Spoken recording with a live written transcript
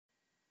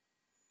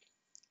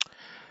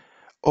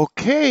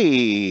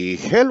Okay,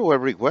 hello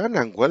everyone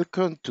and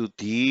welcome to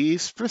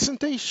this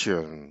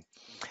presentation.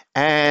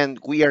 And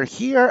we are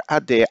here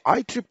at the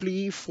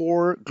IEEE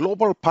for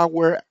Global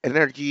Power,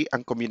 Energy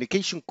and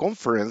Communication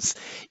Conference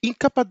in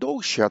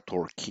Cappadocia,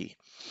 Turkey.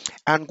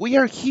 And we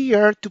are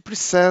here to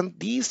present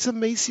this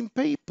amazing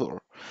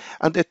paper.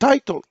 And the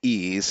title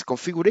is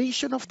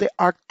Configuration of the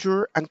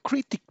Actor and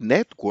Critic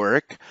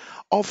Network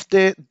of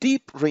the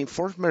Deep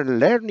Reinforcement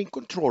Learning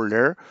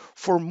Controller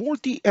for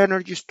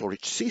Multi-Energy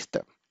Storage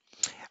System.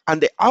 And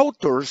the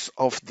authors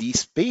of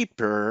this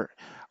paper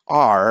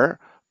are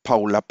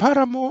Paula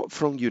Paramo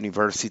from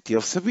University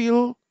of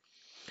Seville,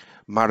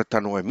 Marta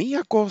Noemi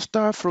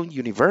Acosta from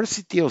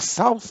University of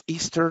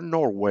Southeastern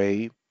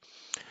Norway,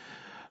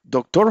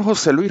 Dr.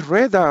 José Luis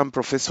Reda and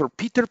Professor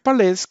Peter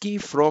Palensky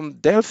from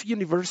Delft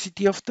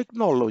University of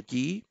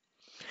Technology,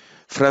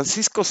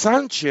 Francisco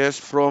Sanchez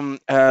from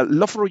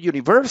Loughborough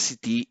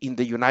University in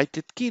the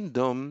United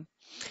Kingdom,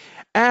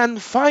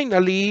 and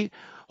finally,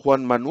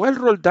 Juan Manuel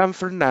Roldán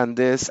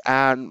Fernández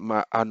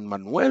and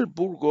Manuel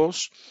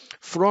Burgos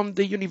from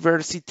the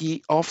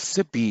University of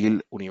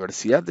Seville,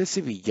 Universidad de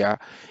Sevilla,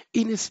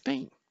 in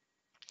Spain.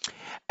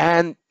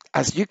 And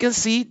as you can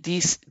see,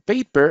 this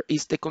paper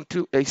is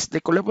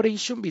the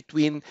collaboration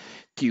between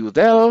TU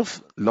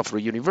Delft, Loughborough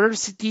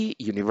University,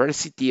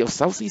 University of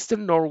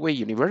Southeastern Norway,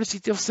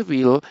 University of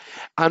Seville,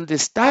 and the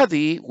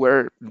study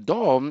were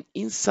done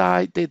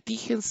inside the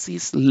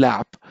DGenSys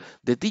lab,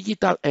 the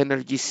Digital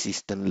Energy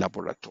System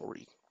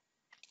Laboratory.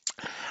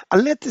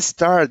 And let's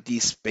start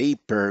this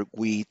paper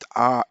with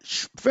a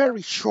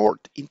very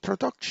short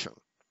introduction.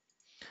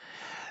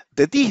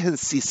 The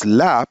DGenSys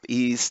lab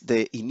is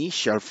the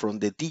initial from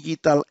the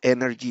Digital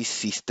Energy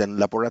System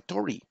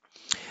Laboratory.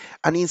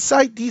 And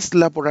inside this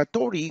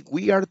laboratory,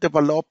 we are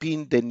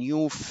developing the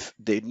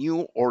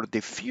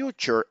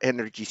future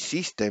energy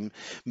system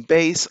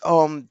based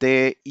on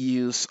the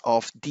use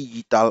of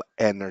digital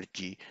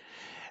energy.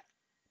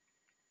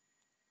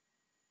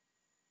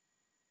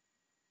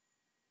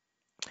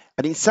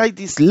 And inside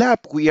this lab,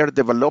 we are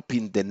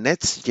developing the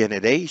next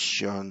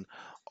generation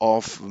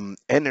of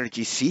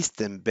energy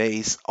system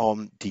based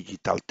on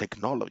digital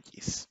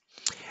technologies.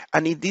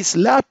 And in this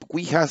lab,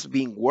 we have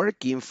been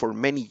working for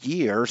many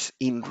years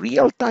in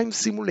real-time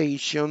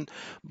simulation,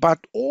 but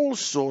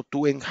also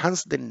to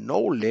enhance the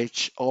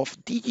knowledge of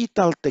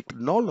digital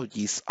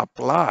technologies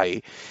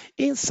applied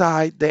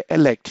inside the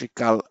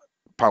electrical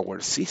power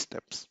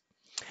systems.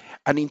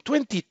 And in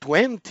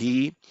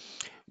 2020,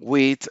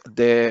 with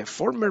the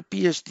former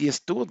PhD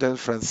student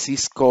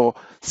Francisco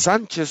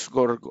Sanchez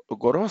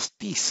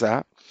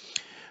Gorostiza,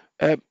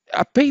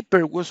 a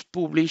paper was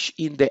published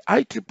in the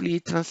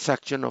IEEE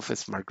transaction of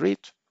Smart Grid.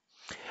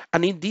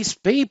 And in this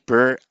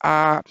paper,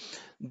 a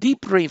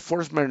deep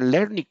reinforcement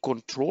learning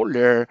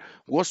controller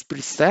was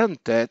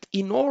presented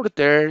in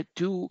order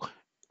to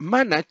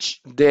manage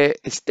the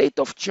state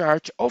of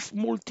charge of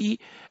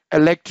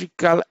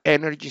multi-electrical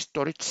energy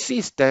storage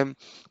system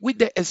with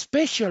the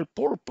special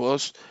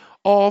purpose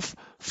of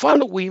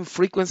following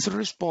frequency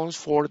response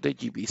for the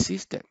GB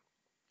system.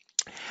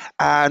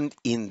 And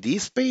in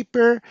this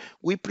paper,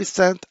 we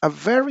present a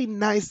very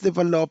nice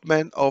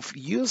development of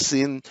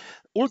using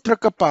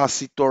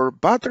ultracapacitor,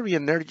 battery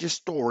energy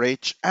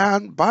storage,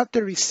 and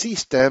battery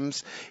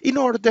systems in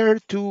order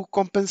to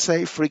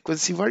compensate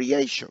frequency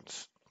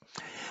variations.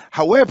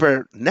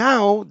 However,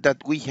 now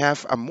that we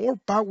have a more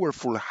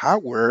powerful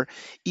hardware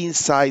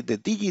inside the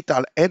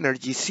digital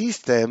energy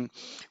system,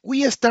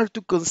 we start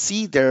to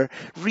consider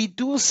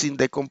reducing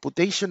the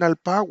computational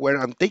power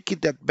and taking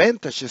the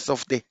advantages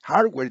of the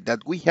hardware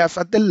that we have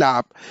at the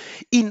lab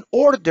in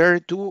order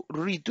to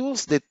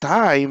reduce the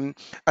time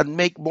and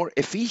make more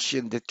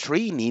efficient the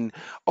training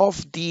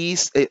of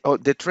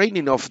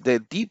the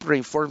deep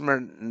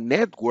reinforcement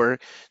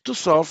network to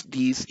solve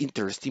this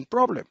interesting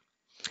problem.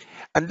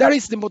 And that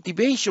is the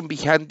motivation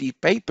behind the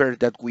paper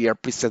that we are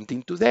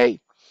presenting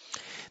today.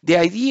 The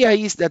idea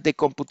is that the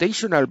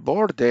computational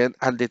burden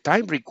and the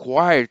time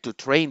required to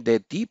train the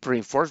deep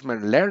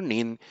reinforcement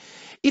learning,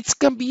 it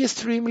can be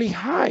extremely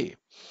high.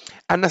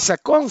 And as a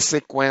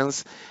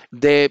consequence,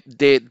 the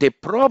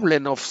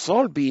problem of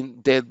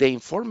solving the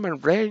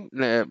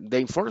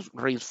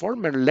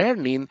reinforcement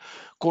learning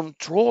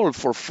control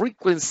for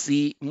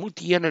frequency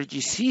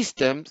multi-energy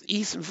systems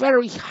is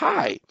very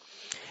high.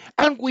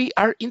 And we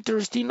are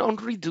interested in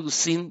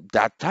reducing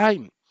that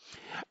time.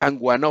 And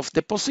one of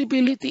the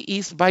possibilities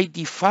is by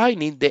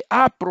defining the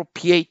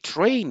appropriate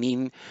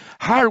training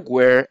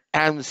hardware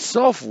and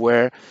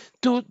software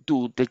to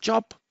do the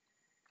job.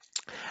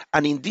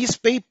 And in this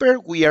paper,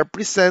 we are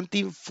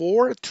presenting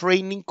 4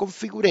 training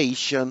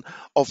configuration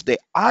of the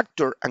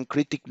actor and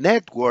critic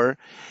network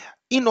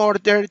in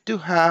order to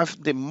have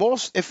the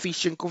most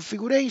efficient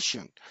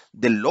configuration,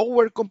 the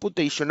lower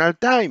computational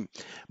time,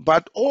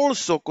 but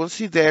also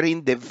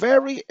considering the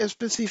very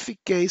specific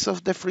case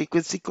of the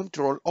frequency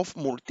control of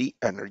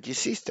multi-energy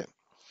system.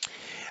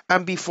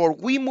 And before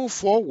we move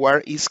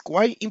forward, it's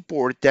quite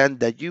important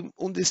that you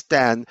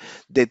understand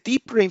the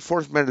deep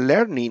reinforcement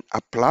learning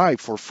applied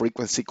for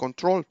frequency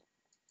control.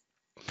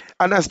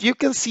 And as you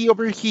can see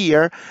over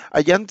here,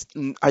 I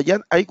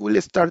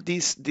will start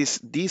this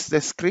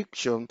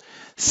description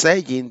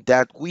saying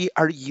that we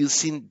are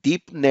using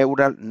deep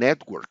neural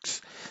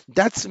networks.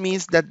 That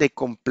means that the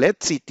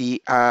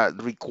complexity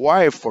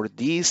required for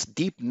this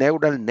deep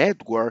neural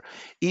network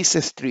is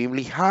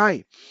extremely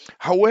high.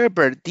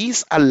 However,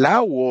 this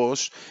allows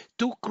us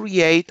to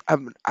create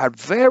a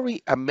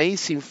very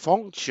amazing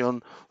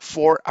function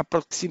for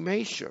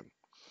approximation.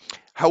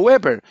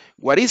 However,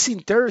 what is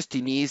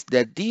interesting is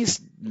that these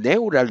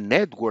neural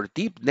network,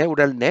 deep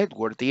neural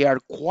network, they are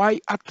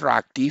quite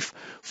attractive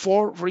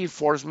for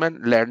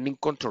reinforcement learning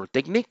control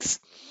techniques.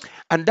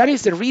 And that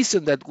is the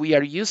reason that we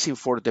are using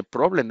for the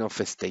problem of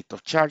a state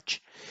of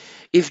charge.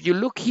 If you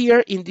look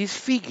here in this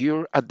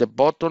figure at the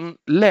bottom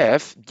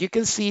left, you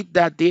can see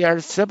that there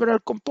are several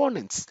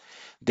components.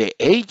 The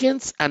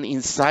agents, and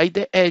inside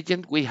the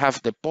agent, we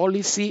have the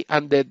policy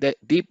and the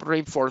deep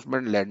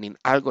reinforcement learning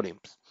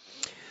algorithms.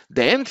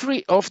 The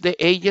entry of the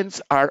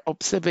agents are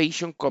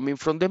observation coming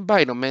from the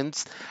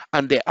environments,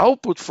 and the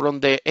output from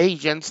the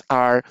agents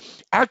are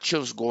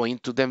actions going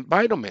to the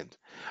environment.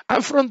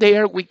 And from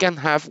there, we can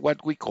have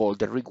what we call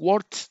the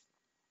rewards.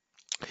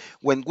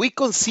 When we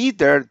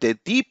consider the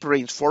deep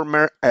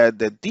reinforcement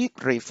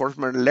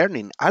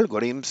learning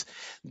algorithms,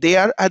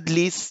 there are at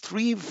least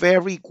three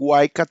very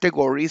wide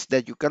categories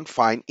that you can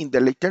find in the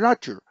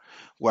literature.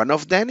 One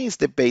of them is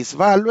the base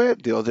value,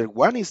 the other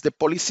one is the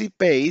policy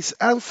base,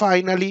 and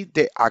finally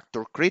the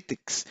actor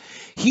critics.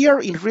 Here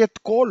in red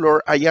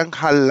color, I am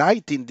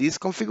highlighting this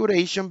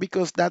configuration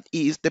because that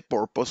is the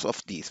purpose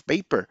of this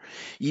paper,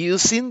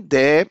 using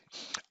the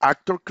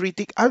actor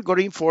critic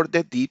algorithm for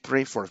the deep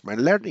reinforcement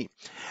learning.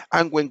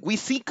 And when we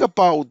think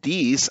about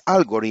these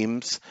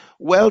algorithms,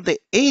 well, the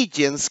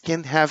agents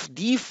can have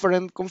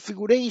different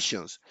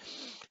configurations.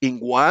 In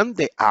one,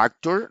 the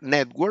actor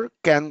network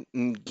can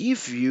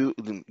give you,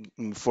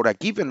 for a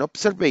given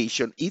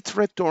observation, its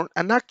return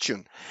an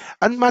action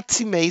and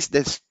maximize the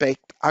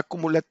expect a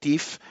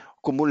cumulative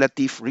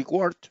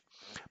reward.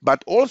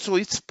 But also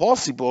it's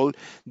possible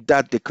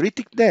that the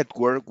critic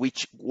network,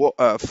 which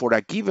for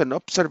a given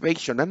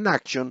observation and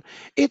action,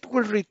 it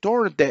will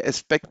return the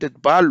expected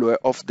value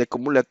of the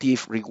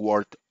cumulative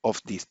reward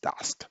of this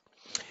task.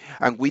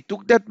 And we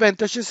took the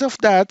advantages of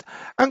that,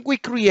 and we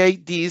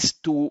create these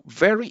two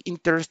very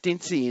interesting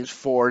things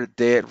for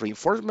the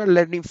reinforcement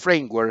learning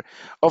framework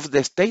of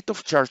the state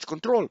of charge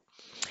control.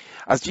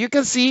 As you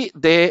can see,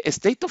 the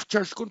state of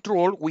charge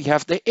control, we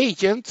have the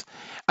agent,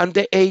 and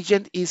the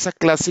agent is a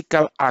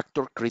classical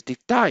actor critic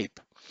type.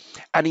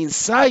 And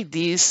inside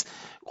this,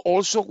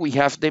 also we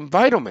have the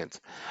environment.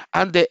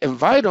 And the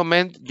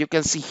environment, you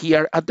can see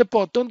here at the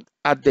bottom,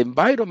 at the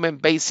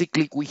environment,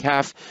 basically we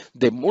have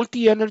the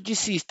multi-energy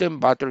system,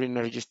 battery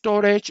energy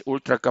storage,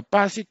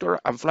 ultracapacitor,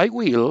 and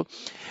flywheel.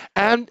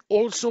 And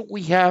also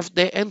we have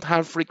the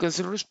enhanced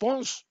frequency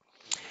response.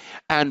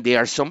 And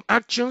there are some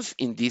actions.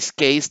 In this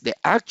case, the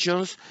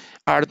actions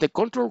are the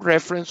control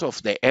reference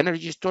of the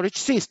energy storage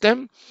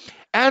system.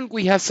 And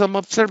we have some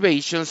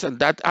observations, and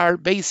that are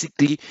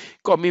basically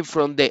coming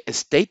from the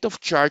state of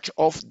charge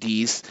of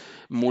this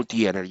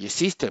multi-energy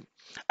system.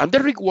 And the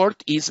reward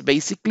is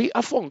basically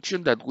a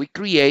function that we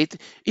create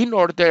in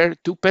order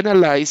to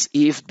penalize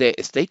if the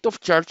state of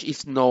charge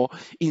is not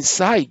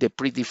inside the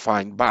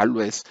predefined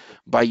values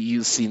by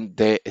using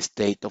the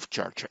state of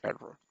charge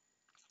error.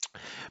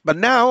 But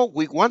now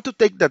we want to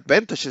take the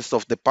advantages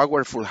of the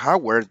powerful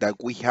hardware that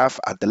we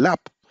have at the lab.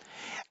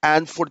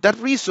 And for that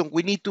reason,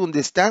 we need to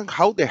understand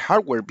how the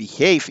hardware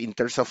behaves in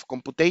terms of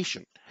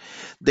computation.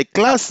 The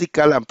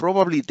classical and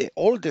probably the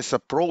oldest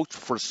approach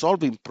for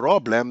solving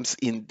problems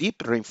in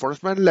deep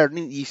reinforcement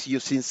learning is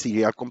using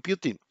serial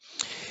computing.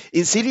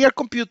 In serial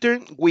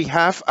computing, we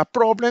have a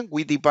problem,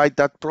 we divide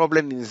that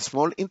problem in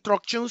small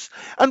instructions,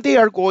 and they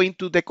are going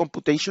to the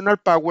computational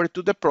power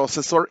to the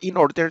processor in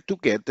order to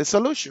get the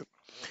solution.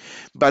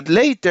 But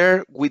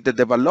later, with the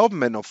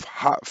development of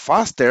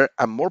faster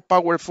and more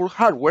powerful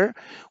hardware,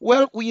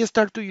 well, we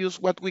start to use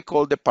what we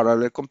call the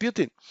parallel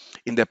computing.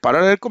 In the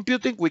parallel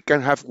computing, we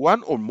can have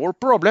one or more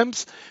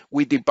problems.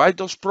 We divide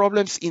those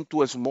problems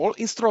into small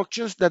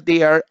instructions that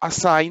they are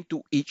assigned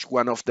to each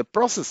one of the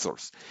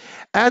processors.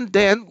 And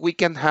then we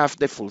can have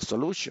the full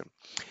solution.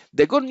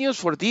 The good news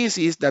for this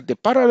is that the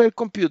parallel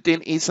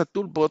computing is a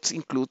toolbox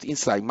included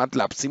inside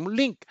MATLAB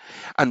Simulink,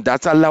 and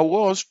that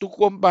allows us to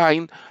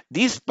combine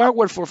this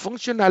powerful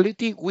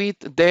functionality with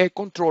the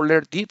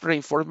controller, deep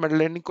reinforcement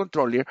learning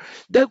controller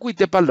that we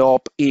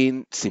develop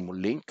in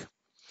Simulink.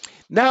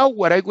 Now,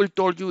 what I will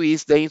tell you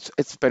is the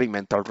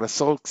experimental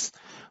results.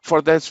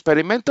 For the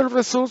experimental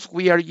results,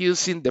 we are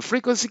using the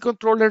frequency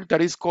controller that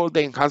is called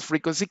the enhanced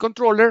frequency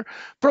controller,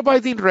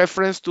 providing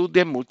reference to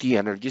the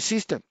multi-energy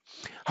system.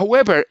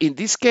 However, in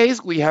this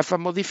case, we have a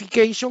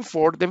modification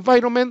for the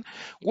environment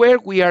where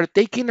we are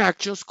taking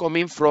actions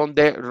coming from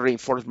the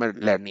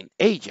reinforcement learning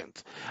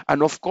agent.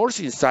 And of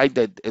course, inside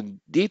the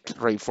deep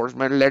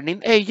reinforcement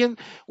learning agent,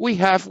 we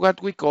have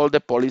what we call the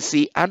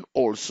policy, and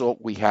also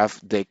we have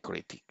the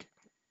critic.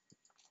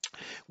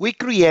 We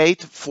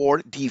create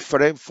four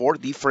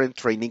different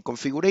training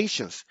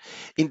configurations.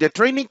 In the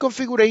training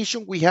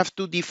configuration, we have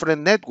two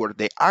different networks,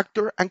 the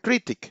actor and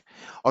critic.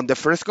 On the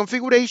first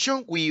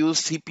configuration, we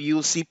use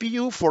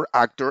CPU for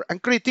actor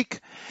and critic.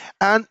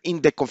 And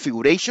in the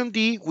configuration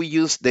D, we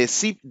use the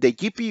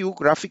GPU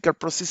graphical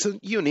processing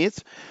unit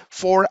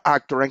for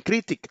actor and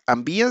critic.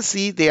 And B and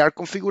C, they are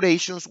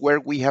configurations where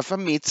we have a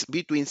mix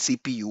between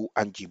CPU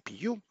and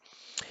GPU.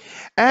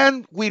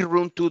 And we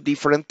run two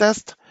different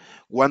tests.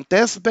 One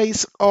test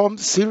based on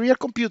serial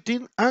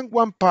computing and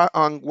one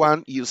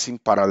using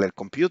parallel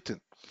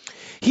computing.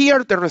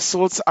 Here, the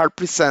results are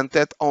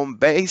presented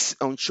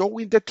based on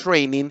showing the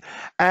training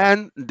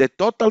and the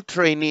total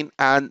training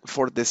and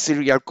for the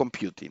serial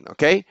computing,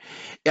 okay?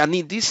 And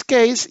in this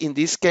case,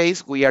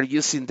 we are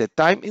using the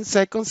time in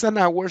seconds and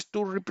hours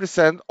to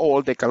represent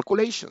all the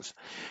calculations.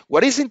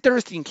 What is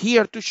interesting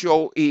here to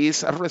show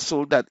is a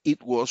result that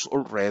it was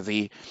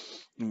already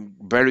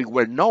very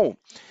well known.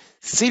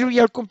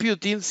 Serial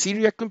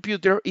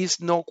computer is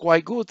not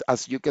quite good.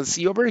 As you can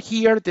see over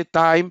here, the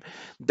time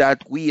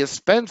that we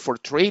spend for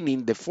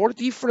training the four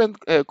different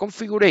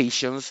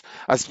configurations,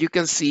 as you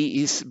can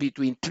see, is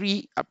between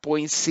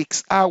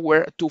 3.6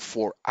 hours to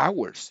 4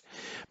 hours.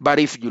 But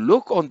if you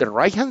look on the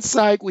right-hand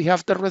side, we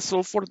have the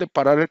result for the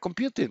parallel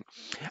computing.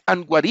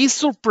 And what is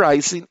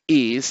surprising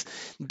is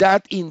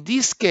that in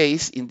this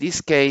case,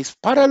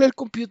 parallel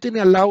computing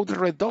allowed a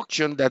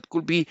reduction that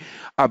could be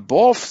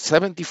above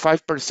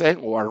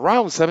 75% or around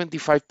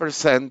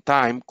 75%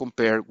 time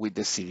compared with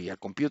the serial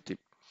computing.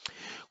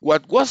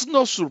 What was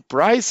not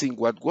surprising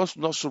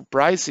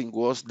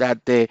was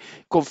that the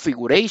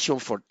configuration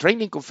for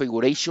training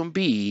configuration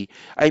B,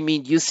 I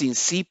mean using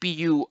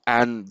CPU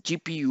and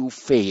GPU,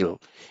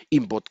 failed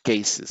in both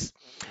cases.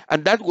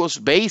 And that was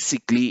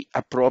basically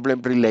a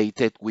problem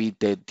related with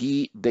the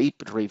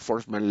deep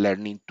reinforcement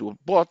learning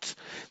toolbox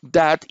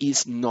that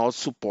is not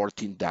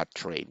supporting that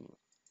training.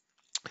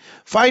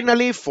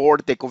 Finally, for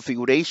the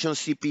configuration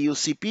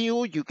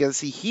CPU, you can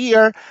see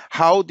here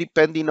how,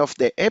 depending of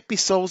the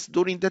episodes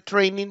during the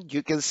training,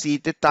 you can see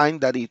the time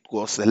that it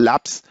was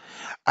elapsed.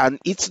 And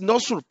it's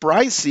not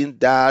surprising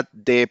that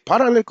the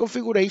parallel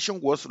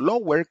configuration was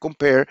lower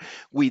compared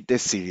with the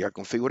serial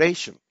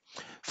configuration.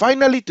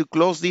 Finally, to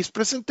close this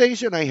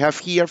presentation, I have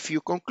here a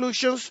few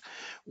conclusions.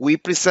 We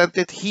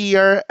presented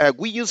here,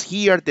 we use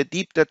here the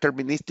deep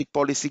deterministic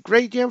policy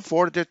gradient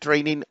for the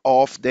training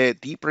of the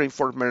deep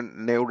reinforcement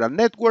neural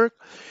network.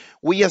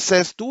 We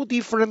assess two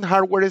different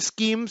hardware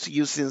schemes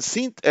using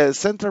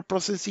central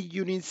processing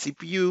unit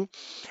CPU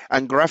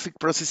and graphic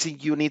processing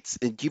units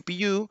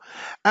GPU,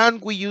 and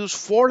we use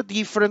four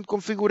different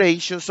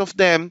configurations of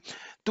them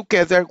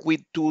together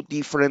with two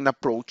different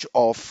approach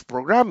of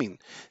programming,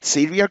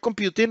 serial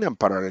computing and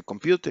parallel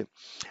computing.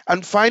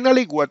 And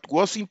finally, what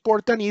was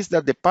important is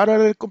that the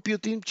parallel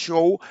computing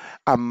show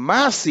a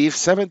massive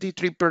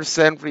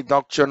 73%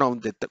 reduction on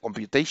the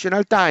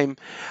computational time.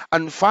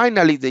 And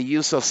finally, the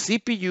use of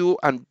CPU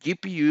and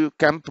GPU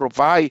can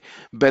provide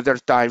better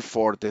time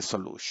for the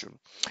solution.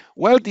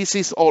 Well, this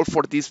is all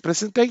for this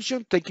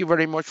presentation. Thank you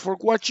very much for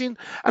watching.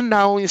 And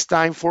now it's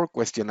time for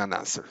question and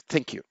answer.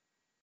 Thank you.